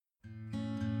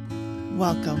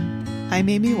Welcome. I'm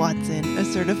Amy Watson, a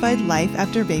certified life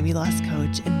after baby loss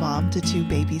coach and mom to 2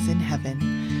 babies in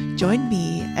heaven. Join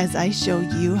me as I show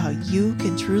you how you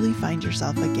can truly find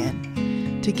yourself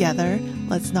again. Together,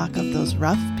 let's knock off those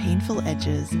rough, painful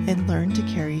edges and learn to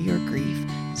carry your grief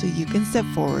so you can step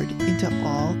forward into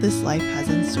all this life has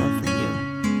in store for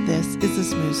you. This is the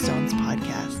Smooth Stones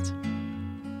Podcast.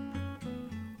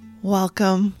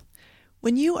 Welcome.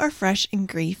 When you are fresh in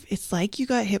grief, it's like you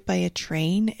got hit by a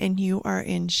train and you are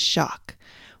in shock.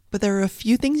 But there are a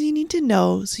few things you need to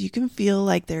know so you can feel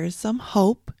like there is some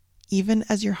hope, even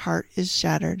as your heart is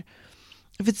shattered.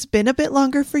 If it's been a bit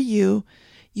longer for you,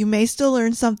 you may still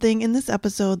learn something in this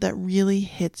episode that really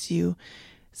hits you.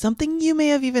 Something you may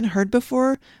have even heard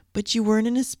before, but you weren't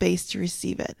in a space to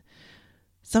receive it.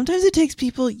 Sometimes it takes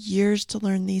people years to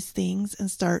learn these things and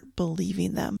start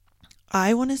believing them.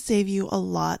 I want to save you a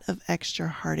lot of extra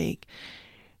heartache.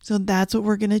 So that's what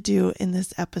we're going to do in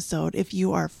this episode. If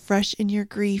you are fresh in your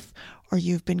grief or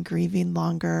you've been grieving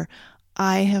longer,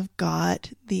 I have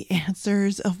got the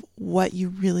answers of what you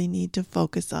really need to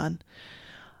focus on.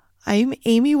 I'm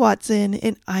Amy Watson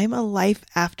and I'm a life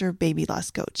after baby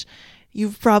loss coach.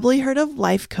 You've probably heard of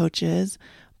life coaches,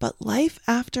 but life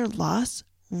after loss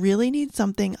really needs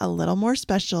something a little more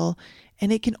special,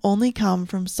 and it can only come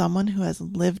from someone who has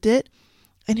lived it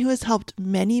and who has helped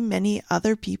many, many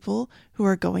other people who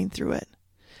are going through it.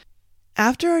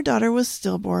 After our daughter was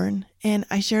stillborn and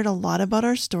I shared a lot about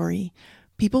our story,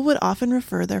 people would often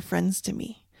refer their friends to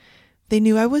me. They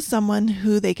knew I was someone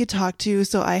who they could talk to,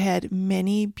 so I had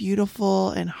many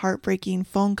beautiful and heartbreaking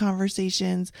phone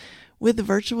conversations with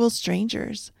virtual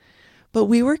strangers. But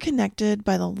we were connected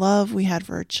by the love we had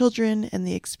for our children and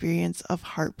the experience of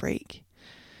heartbreak.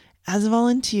 As a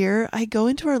volunteer, I go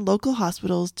into our local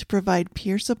hospitals to provide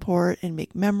peer support and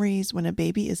make memories when a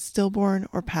baby is stillborn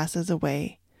or passes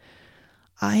away.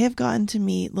 I have gotten to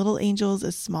meet little angels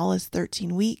as small as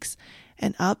 13 weeks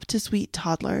and up to sweet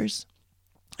toddlers.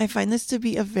 I find this to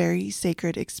be a very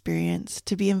sacred experience,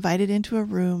 to be invited into a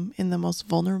room in the most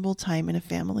vulnerable time in a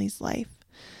family's life.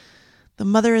 The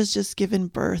mother has just given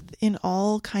birth in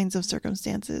all kinds of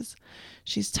circumstances.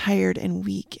 She's tired and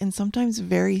weak and sometimes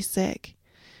very sick.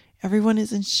 Everyone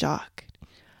is in shock.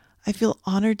 I feel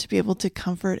honored to be able to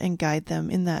comfort and guide them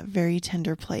in that very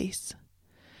tender place.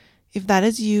 If that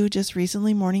is you just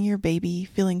recently mourning your baby,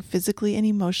 feeling physically and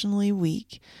emotionally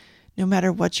weak, no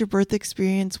matter what your birth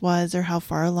experience was or how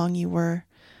far along you were,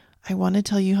 I want to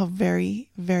tell you how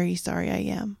very, very sorry I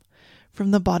am.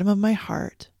 From the bottom of my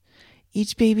heart,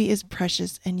 each baby is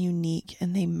precious and unique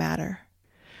and they matter.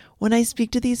 When I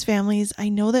speak to these families, I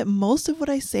know that most of what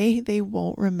I say they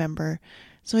won't remember.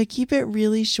 So I keep it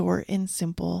really short and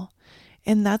simple.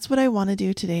 And that's what I want to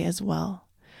do today as well.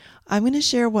 I'm going to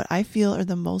share what I feel are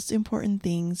the most important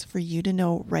things for you to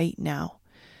know right now.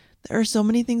 There are so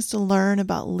many things to learn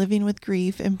about living with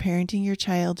grief and parenting your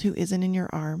child who isn't in your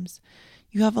arms.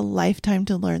 You have a lifetime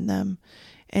to learn them.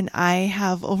 And I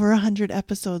have over 100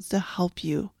 episodes to help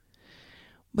you.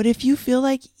 But if you feel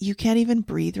like you can't even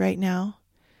breathe right now,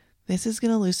 this is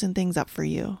going to loosen things up for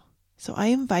you. So I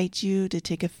invite you to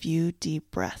take a few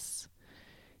deep breaths.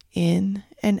 In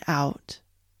and out,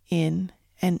 in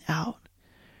and out.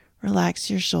 Relax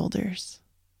your shoulders.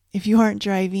 If you aren't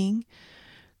driving,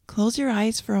 close your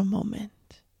eyes for a moment.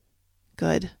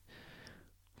 Good.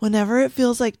 Whenever it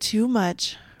feels like too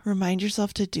much, remind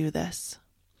yourself to do this.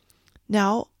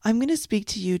 Now, I'm going to speak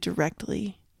to you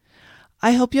directly.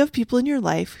 I hope you have people in your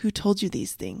life who told you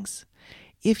these things.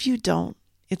 If you don't,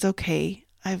 it's okay.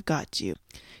 I've got you.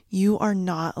 You are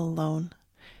not alone.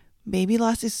 Baby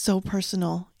loss is so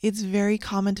personal. It's very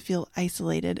common to feel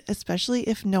isolated, especially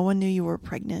if no one knew you were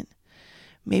pregnant.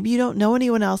 Maybe you don't know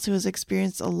anyone else who has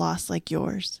experienced a loss like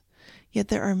yours. Yet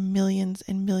there are millions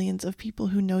and millions of people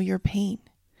who know your pain.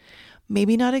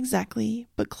 Maybe not exactly,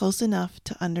 but close enough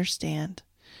to understand.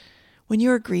 When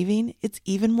you are grieving, it's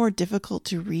even more difficult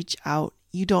to reach out.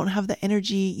 You don't have the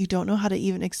energy. You don't know how to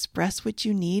even express what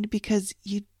you need because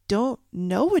you don't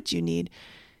know what you need.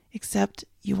 Except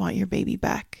you want your baby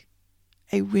back.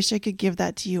 I wish I could give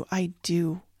that to you. I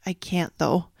do. I can't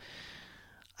though.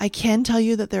 I can tell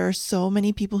you that there are so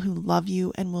many people who love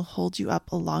you and will hold you up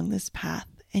along this path,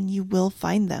 and you will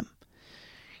find them.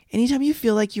 Anytime you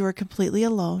feel like you are completely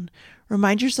alone,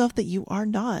 remind yourself that you are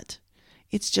not.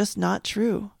 It's just not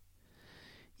true.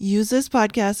 Use this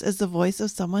podcast as the voice of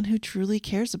someone who truly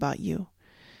cares about you.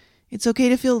 It's okay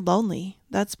to feel lonely.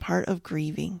 That's part of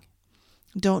grieving.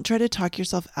 Don't try to talk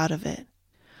yourself out of it,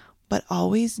 but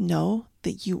always know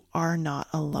that you are not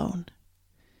alone.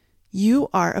 You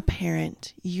are a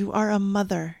parent. You are a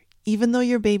mother. Even though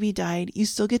your baby died, you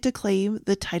still get to claim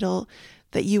the title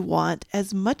that you want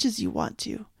as much as you want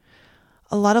to.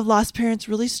 A lot of lost parents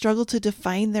really struggle to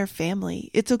define their family.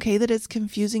 It's okay that it's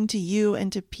confusing to you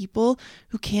and to people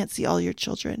who can't see all your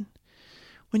children.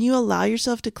 When you allow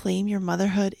yourself to claim your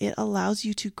motherhood, it allows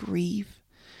you to grieve.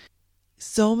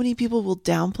 So many people will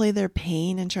downplay their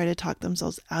pain and try to talk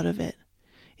themselves out of it.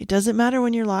 It doesn't matter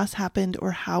when your loss happened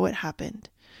or how it happened.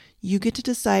 You get to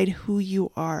decide who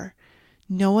you are.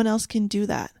 No one else can do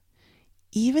that.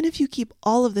 Even if you keep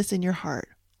all of this in your heart,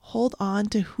 hold on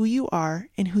to who you are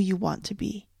and who you want to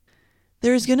be.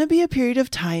 There is going to be a period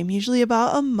of time, usually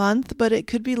about a month, but it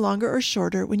could be longer or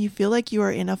shorter, when you feel like you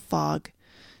are in a fog.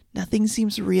 Nothing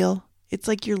seems real. It's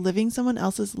like you're living someone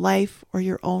else's life or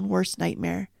your own worst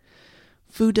nightmare.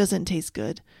 Food doesn't taste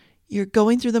good. You're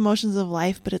going through the motions of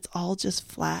life, but it's all just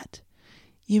flat.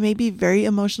 You may be very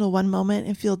emotional one moment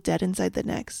and feel dead inside the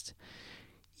next.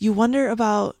 You wonder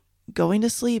about going to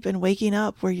sleep and waking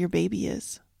up where your baby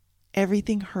is.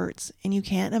 Everything hurts, and you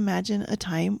can't imagine a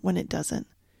time when it doesn't.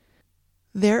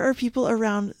 There are people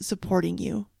around supporting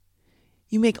you.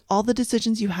 You make all the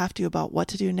decisions you have to about what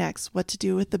to do next, what to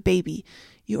do with the baby.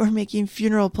 You are making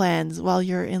funeral plans while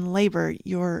you're in labor.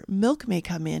 Your milk may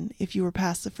come in if you were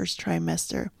past the first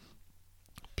trimester.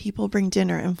 People bring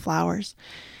dinner and flowers.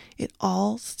 It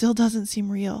all still doesn't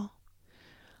seem real.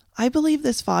 I believe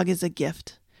this fog is a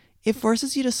gift. It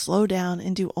forces you to slow down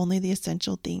and do only the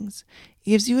essential things.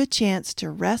 It gives you a chance to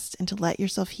rest and to let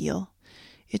yourself heal.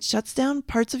 It shuts down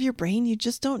parts of your brain you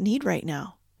just don't need right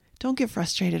now. Don't get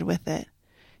frustrated with it.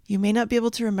 You may not be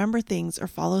able to remember things or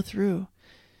follow through.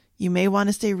 You may want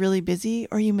to stay really busy,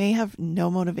 or you may have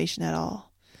no motivation at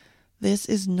all. This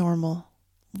is normal.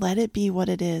 Let it be what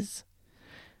it is.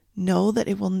 Know that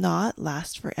it will not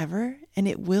last forever, and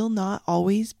it will not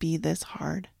always be this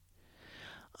hard.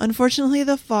 Unfortunately,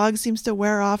 the fog seems to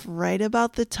wear off right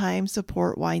about the time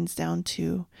support winds down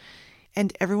too,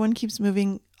 and everyone keeps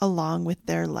moving along with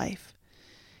their life.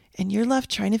 And you're left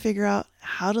trying to figure out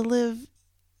how to live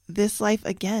this life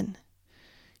again.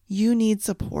 You need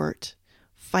support.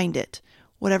 Find it.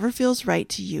 Whatever feels right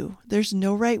to you. There's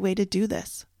no right way to do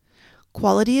this.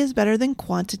 Quality is better than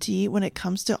quantity when it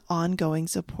comes to ongoing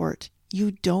support.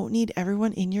 You don't need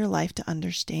everyone in your life to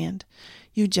understand.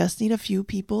 You just need a few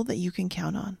people that you can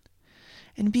count on.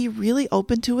 And be really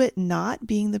open to it not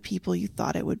being the people you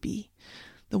thought it would be.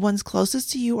 The ones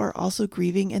closest to you are also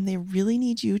grieving, and they really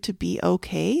need you to be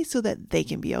okay so that they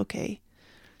can be okay.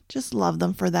 Just love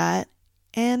them for that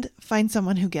and find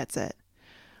someone who gets it.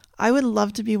 I would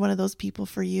love to be one of those people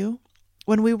for you.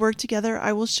 When we work together,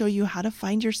 I will show you how to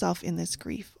find yourself in this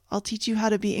grief. I'll teach you how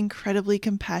to be incredibly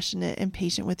compassionate and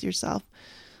patient with yourself.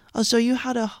 I'll show you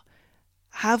how to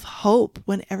have hope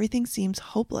when everything seems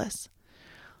hopeless.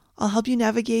 I'll help you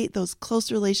navigate those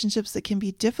close relationships that can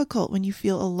be difficult when you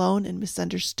feel alone and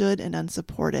misunderstood and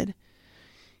unsupported.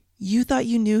 You thought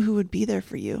you knew who would be there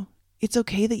for you. It's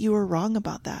okay that you were wrong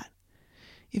about that.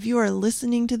 If you are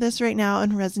listening to this right now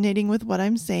and resonating with what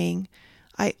I'm saying,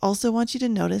 I also want you to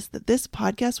notice that this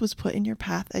podcast was put in your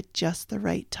path at just the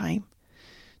right time.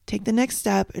 Take the next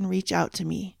step and reach out to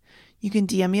me. You can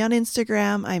DM me on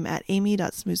Instagram. I'm at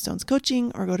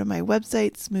amy.smoothstonescoaching, or go to my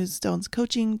website,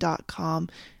 smoothstonescoaching.com.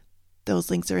 Those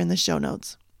links are in the show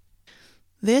notes.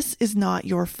 This is not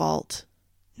your fault.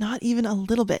 Not even a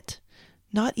little bit.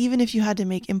 Not even if you had to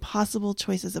make impossible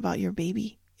choices about your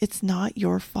baby. It's not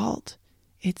your fault.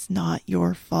 It's not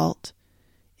your fault.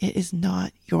 It is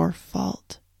not your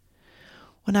fault.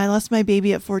 When I lost my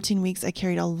baby at 14 weeks, I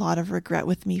carried a lot of regret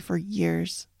with me for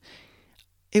years.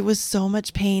 It was so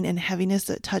much pain and heaviness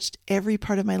that touched every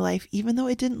part of my life, even though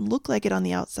it didn't look like it on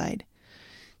the outside.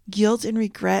 Guilt and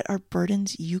regret are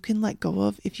burdens you can let go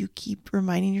of if you keep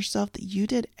reminding yourself that you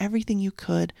did everything you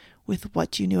could with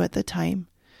what you knew at the time.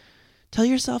 Tell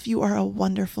yourself you are a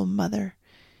wonderful mother,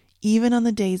 even on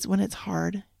the days when it's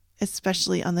hard,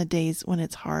 especially on the days when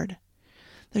it's hard.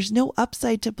 There's no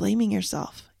upside to blaming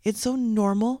yourself. It's so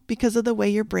normal because of the way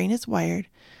your brain is wired.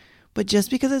 But just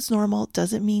because it's normal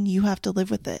doesn't mean you have to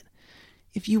live with it.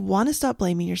 If you want to stop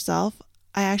blaming yourself,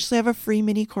 I actually have a free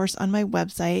mini course on my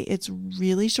website. It's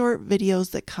really short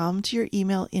videos that come to your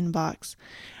email inbox.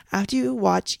 After you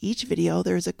watch each video,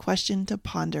 there is a question to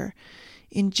ponder.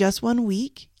 In just 1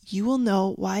 week, you will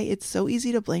know why it's so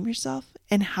easy to blame yourself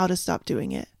and how to stop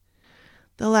doing it.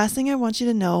 The last thing I want you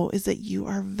to know is that you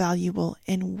are valuable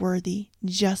and worthy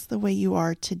just the way you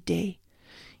are today.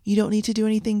 You don't need to do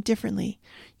anything differently.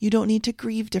 You don't need to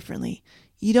grieve differently.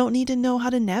 You don't need to know how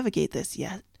to navigate this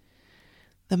yet.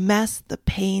 The mess, the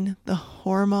pain, the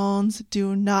hormones,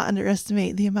 do not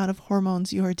underestimate the amount of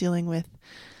hormones you are dealing with.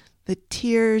 The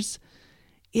tears,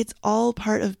 it's all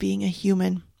part of being a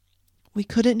human. We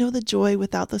couldn't know the joy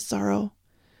without the sorrow.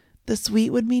 The sweet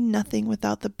would mean nothing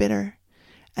without the bitter.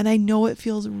 And I know it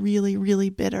feels really, really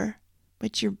bitter.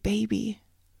 But your baby,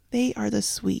 they are the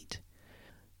sweet.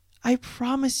 I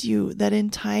promise you that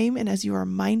in time and as you are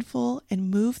mindful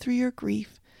and move through your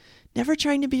grief, never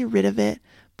trying to be rid of it,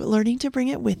 but learning to bring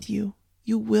it with you,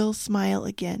 you will smile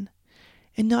again.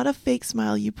 And not a fake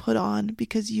smile you put on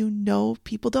because you know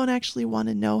people don't actually want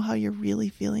to know how you're really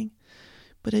feeling,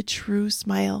 but a true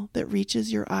smile that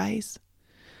reaches your eyes.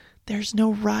 There's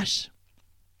no rush.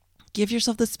 Give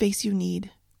yourself the space you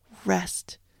need.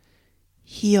 Rest.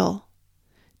 Heal.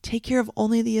 Take care of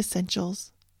only the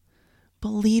essentials.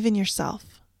 Believe in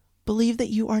yourself. Believe that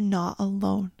you are not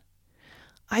alone.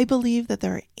 I believe that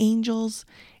there are angels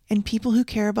and people who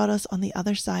care about us on the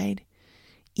other side,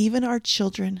 even our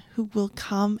children who will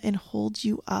come and hold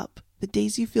you up the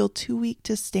days you feel too weak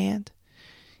to stand.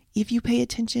 If you pay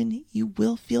attention, you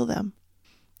will feel them.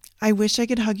 I wish I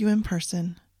could hug you in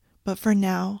person, but for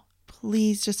now,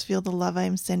 please just feel the love I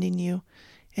am sending you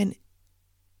and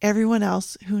everyone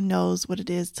else who knows what it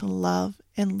is to love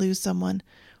and lose someone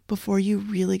before you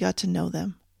really got to know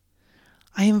them.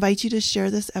 I invite you to share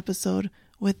this episode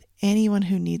with anyone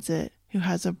who needs it, who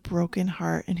has a broken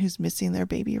heart and who's missing their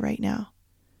baby right now.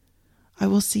 I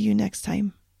will see you next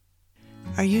time.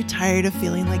 Are you tired of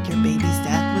feeling like your baby's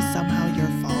death was somehow your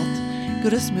fault? Go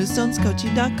to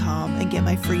smoothstonescoaching.com and get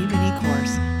my free mini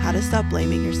course, How to Stop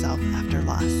Blaming Yourself After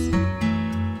Loss.